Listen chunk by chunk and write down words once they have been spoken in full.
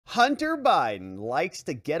Hunter Biden likes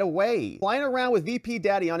to get away. Flying around with VP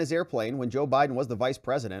Daddy on his airplane when Joe Biden was the vice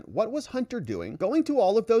president, what was Hunter doing going to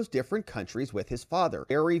all of those different countries with his father?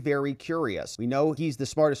 Very, very curious. We know he's the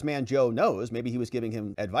smartest man Joe knows. Maybe he was giving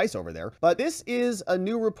him advice over there. But this is a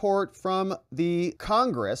new report from the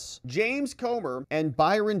Congress. James Comer and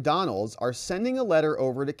Byron Donalds are sending a letter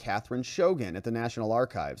over to Catherine Shogan at the National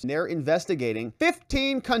Archives. They're investigating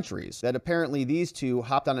 15 countries that apparently these two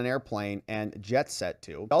hopped on an airplane and jet set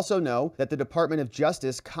to. We also know that the Department of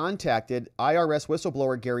Justice contacted IRS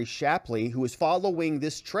whistleblower Gary Shapley, who was following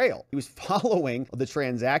this trail. He was following the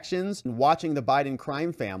transactions and watching the Biden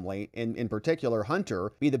crime family, in particular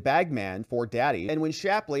Hunter, be the bagman for Daddy. And when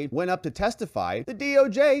Shapley went up to testify, the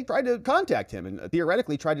DOJ tried to contact him and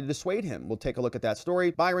theoretically tried to dissuade him. We'll take a look at that story.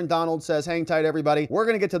 Byron Donald says, hang tight, everybody. We're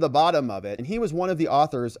going to get to the bottom of it. And he was one of the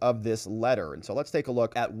authors of this letter. And so let's take a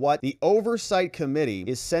look at what the Oversight Committee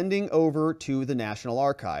is sending over to the National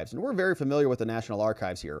Archives. And we're very familiar with the National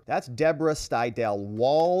Archives here. That's Deborah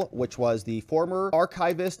Stidel-Wall, which was the former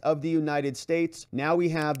archivist of the United States. Now we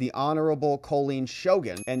have the Honorable Colleen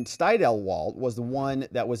Shogan. And Stidel-Wall was the one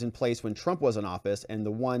that was in place when Trump was in office and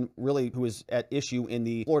the one really who was at issue in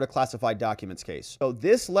the Florida classified documents case. So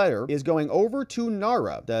this letter is going over to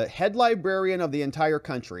NARA, the head librarian of the entire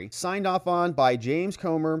country, signed off on by James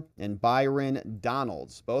Comer and Byron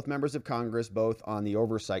Donalds, both members of Congress, both on the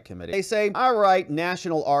Oversight Committee. They say, all right,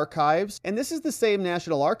 National Archives. And this is the same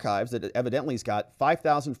National Archives that evidently has got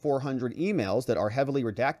 5,400 emails that are heavily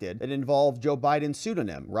redacted that involve Joe Biden's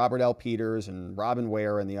pseudonym, Robert L. Peters and Robin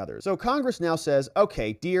Ware and the others. So Congress now says,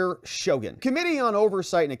 okay, dear Shogan, Committee on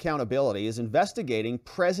Oversight and Accountability is investigating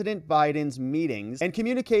President Biden's meetings and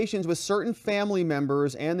communications with certain family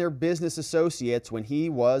members and their business associates when he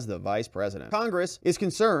was the vice president. Congress is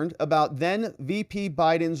concerned about then VP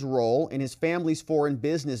Biden's role in his family's foreign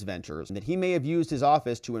business ventures and that he may have used his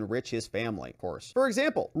office to enrich his family, of course. For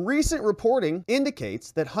example, recent reporting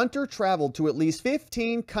indicates that Hunter traveled to at least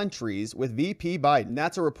 15 countries with VP Biden.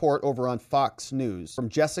 That's a report over on Fox News from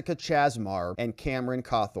Jessica Chasmar and Cameron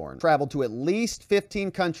Cawthorn. Traveled to at least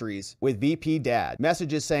 15 countries with VP Dad.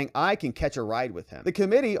 Messages saying, I can catch a ride with him. The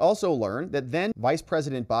committee also learned that then Vice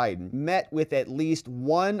President Biden met with at least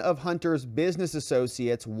one of Hunter's business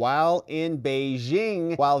associates while in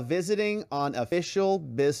Beijing while visiting on official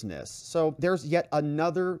business. So there's yet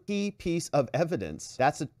another key piece of evidence.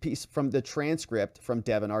 That's a piece from the transcript from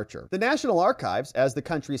Devin Archer. The National Archives, as the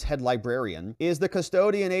country's head librarian, is the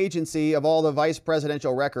custodian agency of all the vice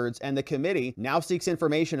presidential records, and the committee now seeks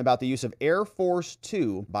information about the use of Air Force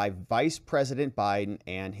Two by Vice President Biden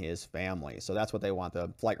and his family. So that's what they want, the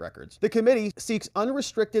flight records. The committee seeks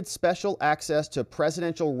unrestricted special access to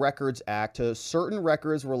Presidential Records Act to certain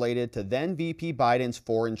records related to then VP Biden's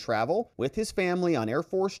foreign travel with his family on Air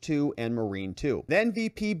Force Two and Marine Two. Then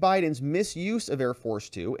VP Biden's misuse of Air Force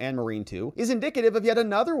Two and Marine Two is indicative of yet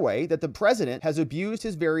another way that the president has abused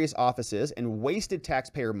his various offices and wasted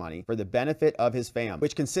taxpayer money for the benefit of his fam,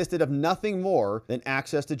 which consisted of nothing more than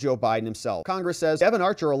access to Joe Biden himself. Congress says Devin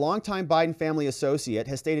Archer, a longtime Biden family associate,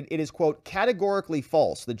 has stated it is, quote, categorically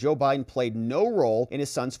false that Joe Biden played no role in his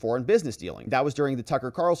son's foreign business dealing. That was during the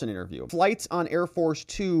Tucker Carlson interview. Flights on Air Force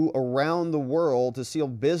Two around the world to seal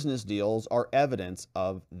business deals are evidence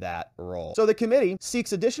of that role. So the committee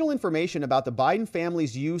seeks additional information about the Biden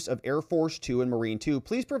family's use of Air Force Two and Marine Two.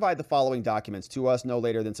 Please provide the following documents to us no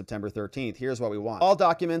later than September 13th. Here's what we want. All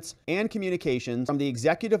documents and communications from the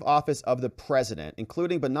Executive Office of the President,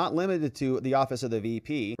 including but not limited to the Office of the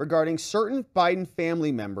VP, regarding certain Biden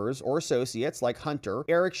family members or associates like Hunter,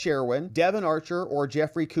 Eric Sherwin, Devin Archer, or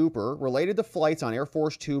Jeffrey Cooper related to flights on Air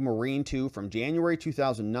Force Two, Marine Two from January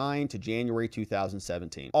 2009 to January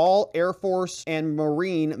 2017. All Air Force and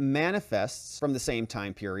Marine manifests from the same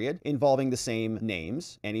time period involving the same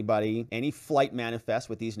names. Any flight manifest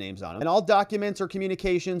with these names on them. And all documents or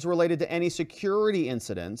communications related to any security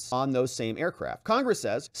incidents on those same aircraft. Congress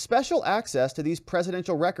says special access to these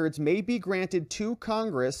presidential records may be granted to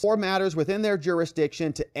Congress for matters within their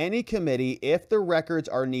jurisdiction to any committee if the records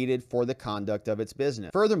are needed for the conduct of its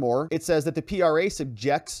business. Furthermore, it says that the PRA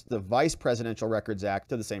subjects the Vice Presidential Records Act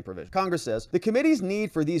to the same provision. Congress says the committee's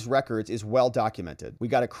need for these records is well documented. We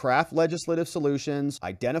got to craft legislative solutions,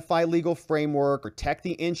 identify legal framework, protect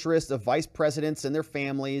the interests of vice presidents and their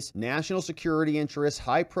families, national security interests,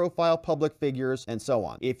 high-profile public figures, and so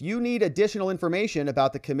on. If you need additional information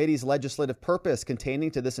about the committee's legislative purpose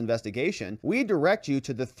containing to this investigation, we direct you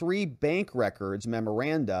to the 3 bank records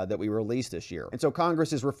memoranda that we released this year. And so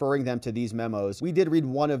Congress is referring them to these memos. We did read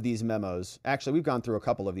one of these memos. Actually, we've gone through a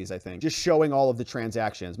couple of these, I think, just showing all of the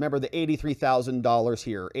transactions. Remember the $83,000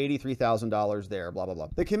 here, $83,000 there, blah, blah, blah.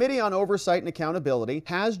 The Committee on Oversight and accountability,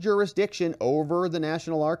 has jurisdiction over the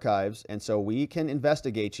National Archives, and so we can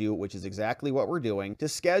investigate you, which is exactly what we're doing. To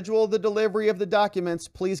schedule the delivery of the documents,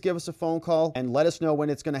 please give us a phone call and let us know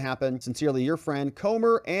when it's going to happen. Sincerely, your friend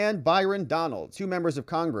Comer and Byron Donald, 2 members of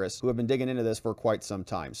Congress who have been digging into this for quite some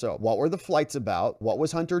time. So what were the flights about? What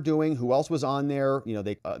was Hunter doing? Who else was on there? You know,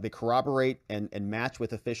 they corroborate and match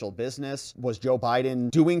with official business. Was Joe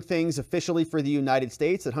Biden doing things officially for the United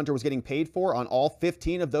States that Hunter was getting paid for on all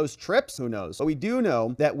 15 of those trips? Who knows? But we do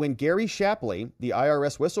know that when Gary Shapley, the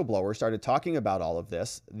IRS whistleblower, started talking about all of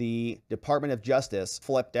this, the Department of Justice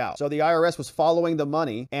flipped out. So the IRS was following the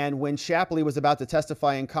money, and when Shapley was about to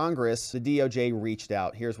testify in Congress, the DOJ reached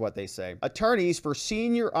out. Here's what they say. Attorneys for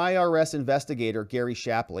senior IRS investigator Gary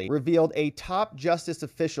Shapley revealed a top justice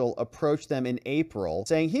official approached them in April,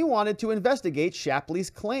 saying he wanted to investigate Shapley's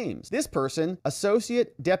claims. This person,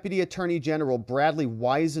 Associate Deputy Attorney General Bradley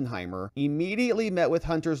Weisenheimer, immediately met with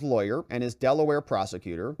Hunter's lawyer and his Delaware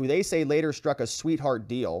prosecutor, who they say later struck a sweetheart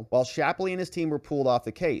deal, while Shapley and his team were pulled off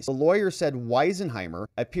the case. The lawyer said Weisenheimer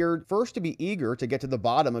appeared first to be eager to get to the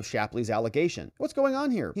bottom of Shapley's allegation. What's going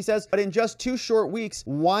on here? He says, but in just 2 short weeks,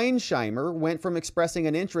 Weisenheimer went from expressing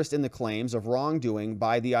an interest in the claims of wrongdoing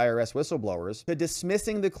by the IRS whistleblowers to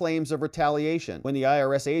dismissing the claims of retaliation when the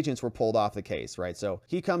IRS agents were pulled off the case, right? So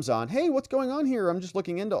he comes on, hey, what's going on here? I'm just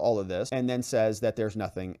looking into all of this, and then says that there's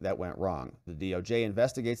nothing that went wrong. The DOJ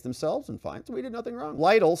investigates themselves and finds we did nothing wrong.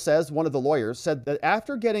 Lytle says, one of the lawyers, said that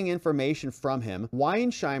after getting information from him,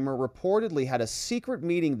 Weisenheimer reportedly had a secret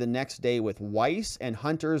meeting the next day with Weiss and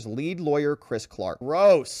Hunter's lead lawyer, Chris Clark.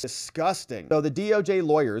 Gross. Disgusting. So the DOJ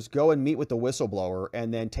lawyers go and meet with the whistleblower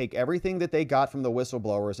and then take everything that they got from the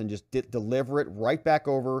whistleblowers and just deliver it right back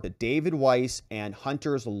over to David Weiss and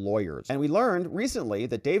Hunter's lawyers. And we learned recently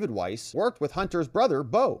that David Weiss worked with Hunter's brother,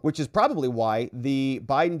 Beau, which is probably why the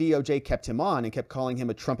Biden DOJ kept him on and kept calling him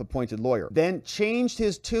a Trump-appointed lawyer. Then changed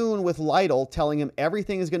his tune with Lytle, telling him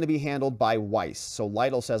everything is going to be handled by Weiss. So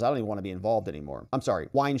Lytle says, I don't even want to be involved anymore. I'm sorry,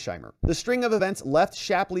 Weisenheimer. The string of events left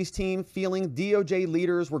Shapley's team feeling DOJ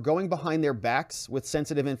leaders were going behind their backs with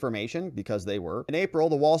sensitive information, because they were. In April,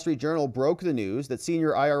 the Wall Street Journal broke the news that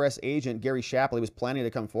senior IRS agent Gary Shapley was planning to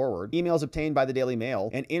come forward. Emails obtained by the Daily Mail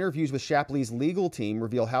and interviews with Shapley's legal team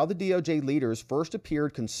reveal how the DOJ leaders first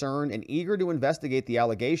appeared concerned and eager to investigate the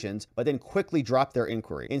allegations, but then quickly dropped their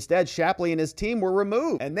inquiry. Instead, Shapley and his team were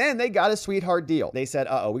removed, and then they got a sweetheart deal. They said,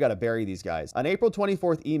 uh-oh, we got to bury these guys. An April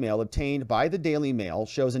 24th email obtained by the Daily Mail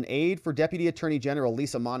shows an aide for Deputy Attorney General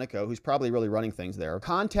Lisa Monaco, who's probably really running things there,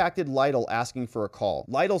 contacted Lytle asking for a call.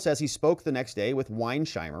 Lytle says he spoke the next day with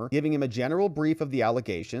Weisenheimer, giving him a general brief of the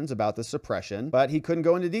allegations about the suppression, but he couldn't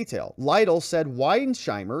go into detail. Lytle said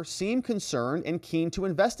Weisenheimer seemed concerned and keen to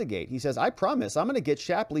investigate. He says, I promise I'm going to get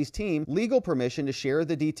Shapley's team legal permission to share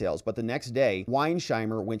the details, but the next day,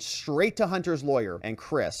 Weisenheimer went straight to Hunter's lawyer and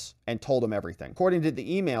Chris and told him everything. According to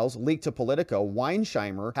the emails leaked to Politico,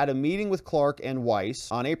 Weisenheimer had a meeting with Clark and Weiss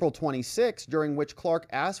on April 26, during which Clark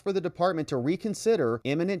asked for the department to reconsider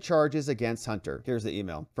imminent charges against Hunter. Here's the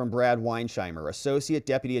email from Brad Weisenheimer, Associate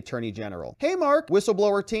Deputy Attorney General. Hey Mark,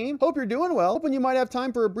 whistleblower team. Hope you're doing well. Hoping you might have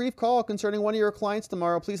time for a brief call concerning one of your clients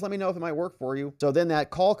tomorrow. Please let me know if it might work for you. So then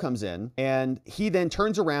that call comes in, and he then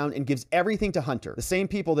turns around and gives everything to Hunter. The same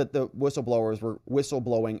people that the whistleblowers were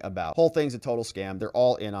whistleblowing about. Whole thing's a total scam. They're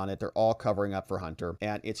all in on it. They're all covering up for Hunter.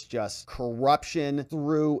 And it's just corruption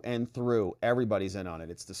through and through. Everybody's in on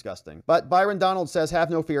it. It's disgusting. But Byron Donald says,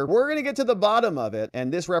 have no fear. We're going to get to the bottom of it.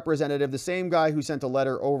 And this representative, the same guy who sent a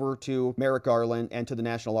letter over to Merrick Garland and to the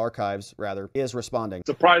National Archives, rather, is responding.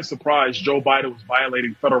 Surprise, surprise, Joe Biden was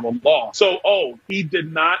violating federal law. So, he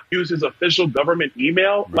did not use his official government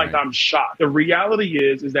email? Right. Like, I'm shocked. The reality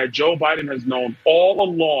is that Joe Biden has known all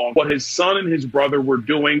along what his son and his brother were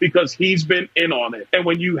doing, because he's been in on it. And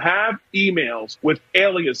when you have emails with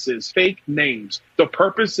aliases, fake names, the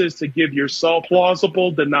purpose is to give yourself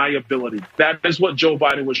plausible deniability. That is what Joe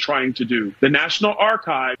Biden was trying to do. The National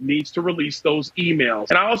Archive needs to release those emails.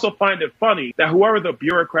 And I also find it funny that whoever the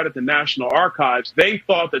bureaucrat at the National Archives, they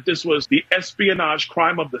thought that this was the espionage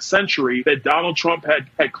crime of the century, that Donald Trump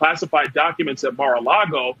had classified documents at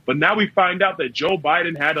Mar-a-Lago. But now we find out that Joe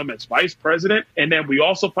Biden had them as vice president. And then we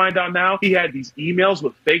also find out now he had these emails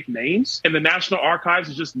with fake names. And the National Archives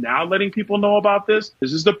is just now letting people know about this.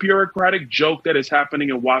 This is the bureaucratic joke that is happening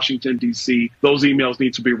in Washington, D.C. Those emails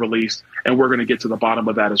need to be released, and we're going to get to the bottom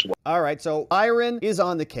of that as well. All right, so Byron is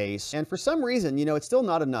on the case, and for some reason, it's still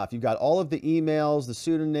not enough. You've got all of the emails, the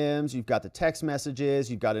pseudonyms, you've got the text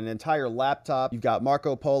messages, you've got an entire laptop, you've got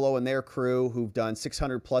Marco Polo and their crew who've done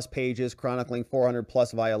 600 plus pages chronicling 400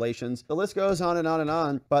 plus violations. The list goes on and on and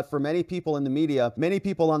on, but for many people in the media, many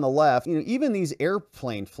people on the left, even these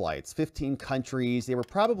airplane flights, 15 countries. They were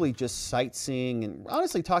probably just sightseeing and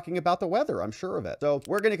honestly talking about the weather, I'm sure of it. So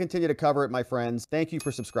we're going to continue to cover it, my friends. Thank you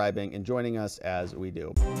for subscribing and joining us as we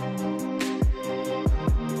do.